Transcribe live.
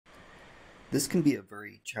This can be a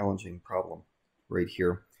very challenging problem right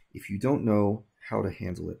here if you don't know how to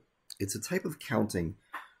handle it. It's a type of counting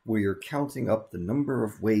where you're counting up the number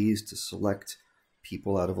of ways to select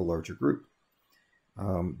people out of a larger group.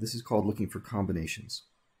 This is called looking for combinations.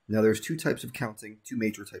 Now there's two types of counting, two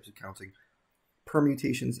major types of counting: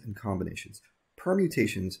 permutations and combinations.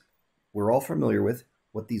 Permutations, we're all familiar with.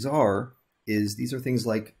 What these are things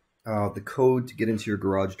like the code to get into your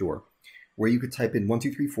garage door, where you could type in 1,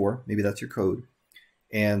 2, 3, 4, maybe that's your code,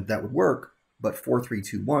 and that would work, but 4, 3,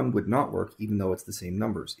 2, 1 would not work, even though it's the same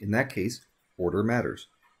numbers. In that case, order matters.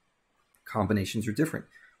 Combinations are different.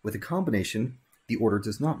 With a combination, the order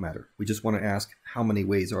does not matter. We just want to ask how many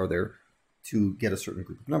ways are there to get a certain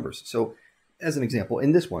group of numbers. So as an example,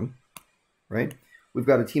 in this one, right, we've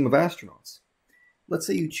got a team of astronauts. Let's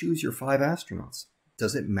say you choose your 5 astronauts.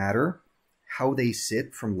 Does it matter how they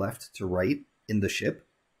sit from left to right in the ship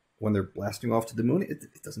when they're blasting off to the moon?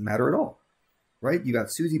 It doesn't matter at all, right? You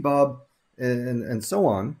got Susie, Bob, and so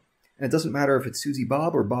on. And it doesn't matter if it's Susie,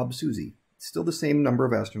 Bob, or Bob, Susie. It's still the same number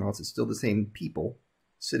of astronauts. It's still the same people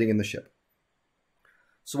sitting in the ship.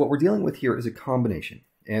 So what we're dealing with here is a combination.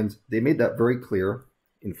 And they made that very clear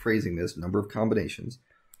in phrasing this, number of combinations.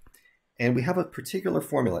 And we have a particular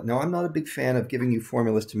formula. Now, I'm not a big fan of giving you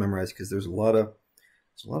formulas to memorize because there's a lot of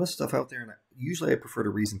stuff out there, and usually I prefer to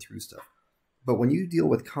reason through stuff. But when you deal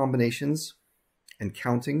with combinations and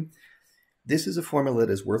counting, this is a formula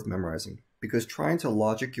that is worth memorizing, because trying to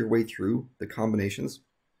logic your way through the combinations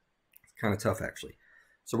is kind of tough, actually.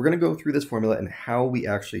 So we're going to go through this formula and how we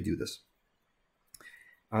actually do this.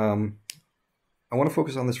 I want to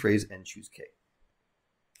focus on this phrase, n choose k.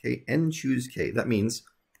 Okay, n choose k. That means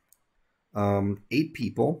 8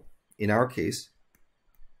 people, in our case,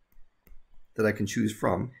 that I can choose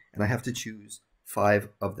from, and I have to choose 5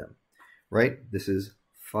 of them, right? This is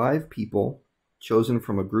 5 people chosen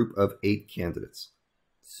from a group of 8 candidates.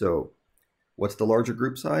 So what's the larger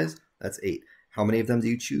group size? That's 8. How many of them do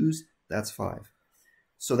you choose? That's 5.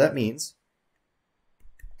 So that means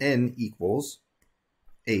n equals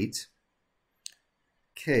 8,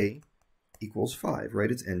 k equals 5,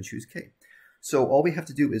 right? It's n choose k. So all we have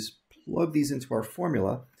to do is plug these into our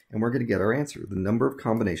formula, and we're going to get our answer, the number of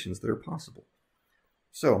combinations that are possible.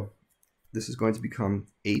 So this is going to become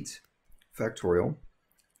 8 factorial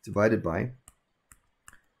divided by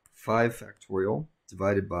 5 factorial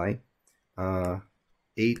divided by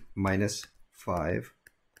 8 minus 5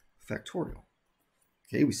 factorial.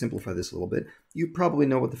 Okay, we simplify this a little bit. You probably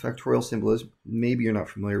know what the factorial symbol is. Maybe you're not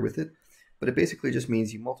familiar with it, but it basically just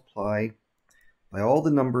means you multiply by all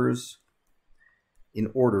the numbers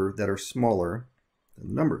in order that are smaller than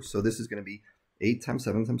the numbers. So this is going to be 8 times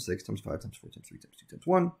 7 times 6 times 5 times 4 times 3 times 2 times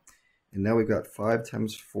 1. And now we've got 5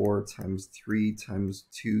 times 4 times 3 times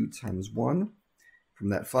 2 times 1 from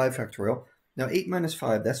that 5 factorial. Now 8 minus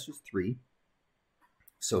 5, that's just 3.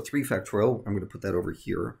 So 3 factorial, I'm going to put that over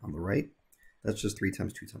here on the right. That's just 3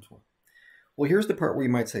 times 2 times 1. Well, here's the part where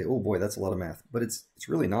you might say, oh boy, that's a lot of math. But it's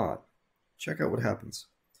really not. Check out what happens.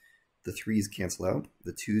 The 3's cancel out.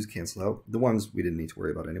 The 2's cancel out. The 1's we didn't need to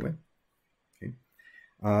worry about anyway. Okay.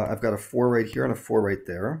 I've got a 4 right here and a 4 right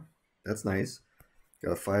there. That's nice.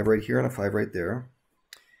 Got a 5 right here and a 5 right there.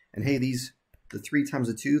 And hey, the 3 times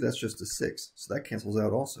a 2, that's just a 6. So that cancels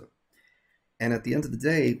out also. And at the end of the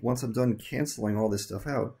day, once I'm done canceling all this stuff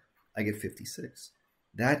out, I get 56.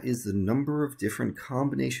 That is the number of different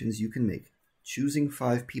combinations you can make, choosing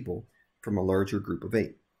 5 people from a larger group of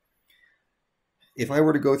 8. If I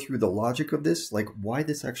were to go through the logic of this, like why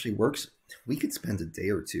this actually works, we could spend a day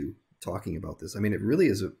or two talking about this. I mean, it really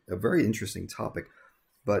is a very interesting topic,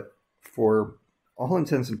 but for all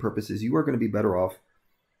intents and purposes, you are going to be better off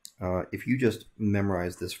if you just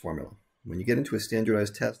memorize this formula. When you get into a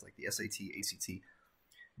standardized test like the SAT, ACT,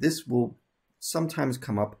 this will sometimes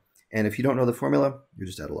come up, and if you don't know the formula, you're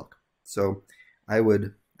just out of luck. So I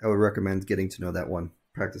would recommend getting to know that one,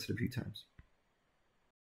 practice it a few times.